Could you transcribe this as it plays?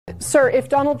Sir, if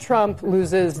Donald Trump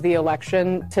loses the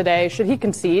election today, should he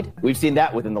concede? We've seen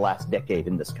that within the last decade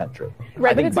in this country.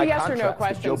 Right, but it's a yes or no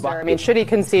question, sir. I mean, should he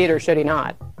concede or should he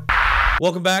not?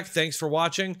 Welcome back. Thanks for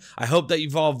watching. I hope that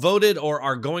you've all voted or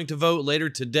are going to vote later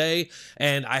today.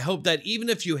 And I hope that even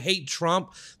if you hate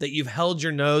Trump, that you've held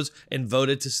your nose and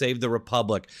voted to save the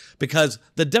republic. Because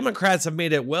the Democrats have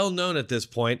made it well known at this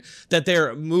point that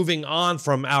they're moving on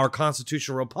from our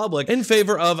constitutional republic in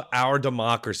favor of our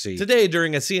democracy. Today,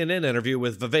 during a CNN interview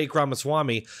with Vivek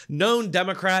Ramaswamy, known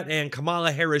Democrat and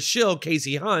Kamala Harris shill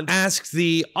Casey Hunt asked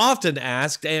the often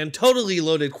asked and totally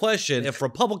loaded question if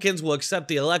Republicans will accept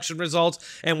the election results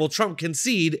and will Trump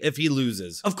concede if he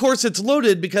loses? Of course, it's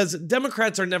loaded because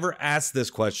Democrats are never asked this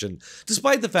question,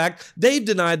 despite the fact they've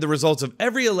denied the results of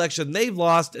every election they've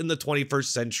lost in the 21st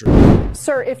century.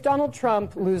 Sir, if Donald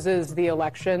Trump loses the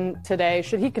election today,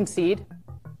 should he concede?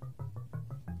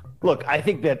 Look, I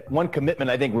think that one commitment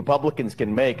I think Republicans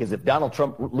can make is if Donald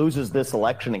Trump loses this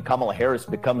election and Kamala Harris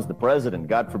becomes the president,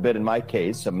 God forbid in my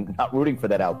case, I'm not rooting for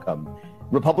that outcome,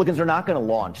 Republicans are not going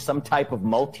to launch some type of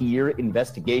multi-year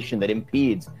investigation that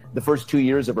impedes the first 2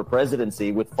 years of her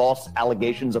presidency with false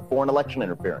allegations of foreign election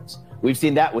interference. We've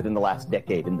seen that within the last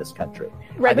decade in this country.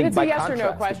 Right, but it's a yes or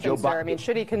no question, sir. I mean,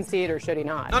 should he concede or should he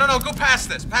not? No, go past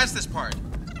this. Past this part.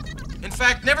 In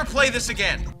fact, never play this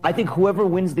again. I think whoever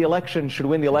wins the election should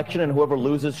win the election and whoever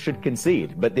loses should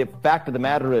concede. But the fact of the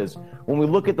matter is, when we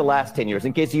look at the last 10 years,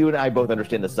 in case you and I both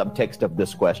understand the subtext of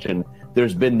this question,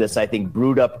 there's been this, I think,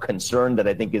 brewed up concern that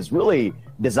I think is really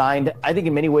designed, I think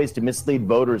in many ways, to mislead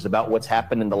voters about what's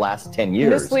happened in the last 10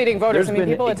 years. Misleading voters. I mean,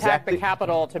 people attack the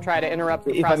Capitol to try to interrupt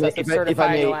the process of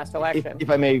certifying the last election. If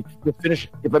I may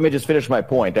just finish my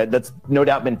point, that's no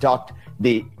doubt been talked.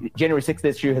 The January 6th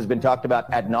issue has been talked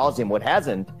about ad nauseum. What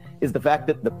hasn't is the fact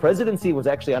that the presidency was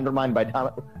actually undermined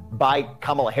by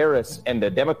Kamala Harris and the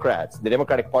Democrats, the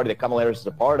Democratic Party that Kamala Harris is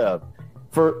a part of,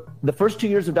 for the first 2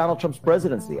 years of Donald Trump's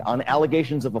presidency on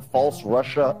allegations of a false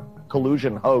Russia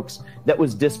collusion hoax that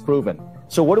was disproven.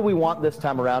 So what do we want this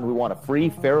time around? We want a free,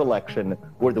 fair election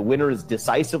where the winner is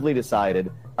decisively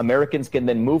decided. Americans can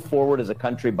then move forward as a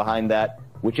country behind that.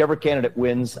 Whichever candidate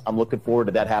wins, I'm looking forward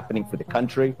to that happening for the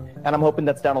country, and I'm hoping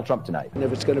that's Donald Trump tonight. And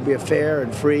if it's going to be a fair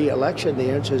and free election, the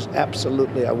answer is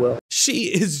absolutely I will. She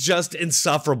is just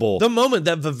insufferable. The moment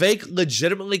that Vivek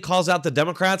legitimately calls out the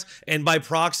Democrats, and by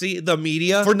proxy, the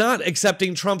media, for not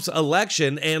accepting Trump's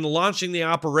election and launching the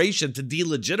operation to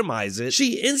delegitimize it,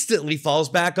 she instantly falls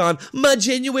back on my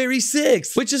January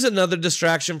 6th, which is another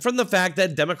distraction from the fact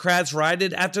that Democrats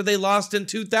rioted after they lost in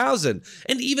 2000,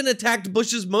 and even attacked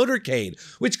Bush's motorcade,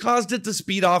 which caused it to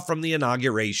speed off from the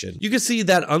inauguration. You can see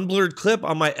that unblurred clip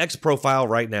on my X profile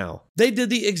right now. They did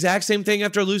the exact same thing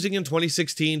after losing in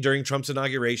 2016 during Trump's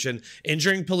inauguration,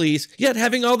 injuring police, yet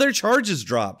having all their charges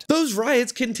dropped. Those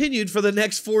riots continued for the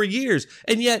next 4 years,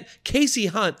 and yet Casey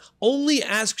Hunt only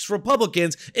asks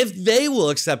Republicans if they will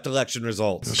accept election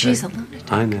results. Okay. She's a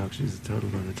lunatic. I know, she's a total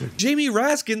lunatic. Jamie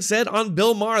Raskin said on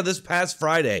Bill Maher this past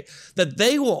Friday that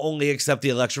they will only accept the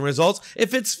election results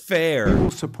if it's fair. We will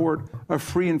support a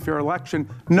free and fair election.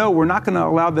 No, we're not going to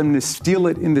allow them to steal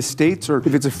it in the states, or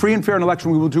if it's a free and fair election,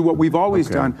 we will do what we've always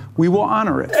done. We will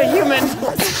honor it. A human.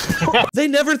 They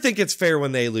never think it's fair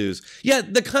when they lose.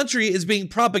 Yet the country is being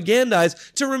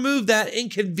propagandized to remove that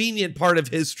inconvenient part of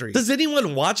history. Does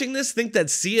anyone watching this think that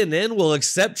CNN will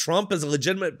accept Trump as a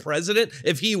legitimate president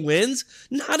if he wins?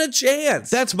 Not a chance.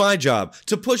 That's my job,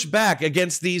 to push back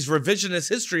against these revisionist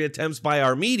history attempts by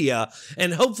our media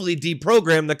and hopefully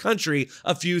deprogram the country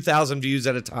a few thousand views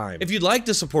at a time. If you'd like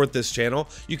to support this channel,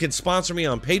 you can sponsor me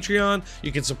on Patreon,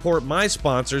 you can support my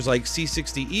sponsors like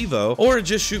C60 Evo, or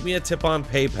just shoot me a tip on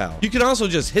PayPal. You can also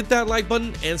just hit that like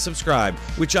button and subscribe,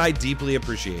 which I deeply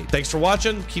appreciate. Thanks for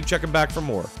watching. Keep checking back for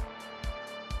more.